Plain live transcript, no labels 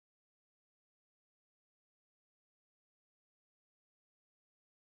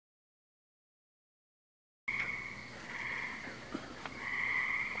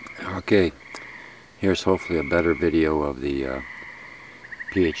Okay, here's hopefully a better video of the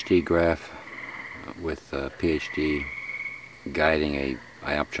PHD graph with PHD guiding a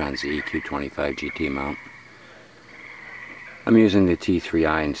iOtpron ZEQ25 GT mount. I'm using the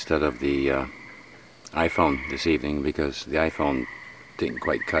T3i instead of the iPhone this evening because the iPhone didn't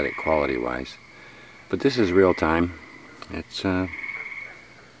quite cut it quality wise. But this is real time. It's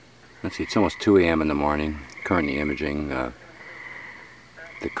let's see, it's almost 2 a.m. in the morning. Currently imaging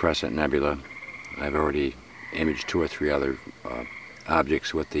the Crescent Nebula. I've already imaged 2 or 3 other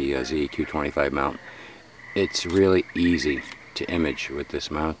objects with the ZEQ25 mount. It's really easy to image with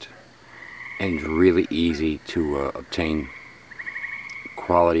this mount and really easy to obtain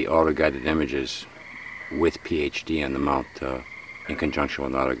quality auto-guided images with PHD on the mount in conjunction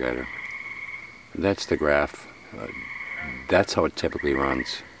with Autoguider. That's the graph. That's how it typically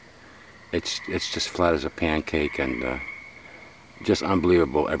runs. It's just flat as a pancake and just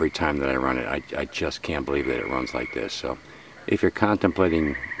unbelievable every time that I run it. I just can't believe that it runs like this. So if you're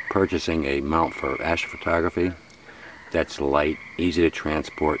contemplating purchasing a mount for astrophotography that's light, easy to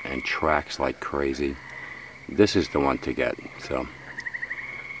transport, and tracks like crazy, this is the one to get. So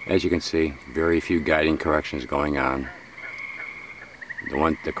as you can see, very few guiding corrections going on.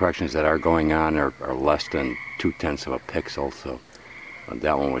 The corrections that are going on are less than 0.2 of a pixel, so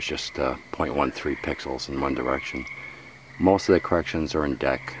that one was just 0.13 pixels in one direction. Most of the corrections are in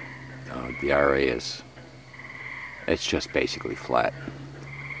deck. The RA it's just basically flat.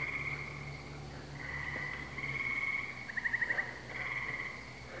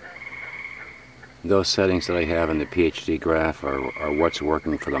 Those settings that I have in the PHD graph are what's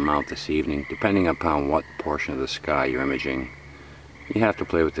working for the mount this evening. Depending upon what portion of the sky you're imaging, you have to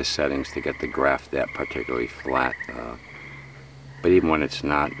play with the settings to get the graph that particularly flat. But even when it's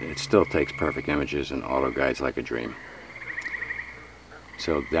not, it still takes perfect images and auto guides like a dream.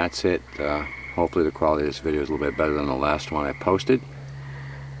 So that's it. Hopefully the quality of this video is a little bit better than the last one I posted,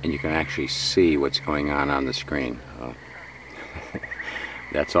 and you can actually see what's going on the screen.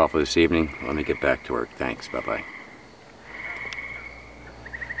 That's all for this evening. Let me get back to work. Thanks. Bye-bye.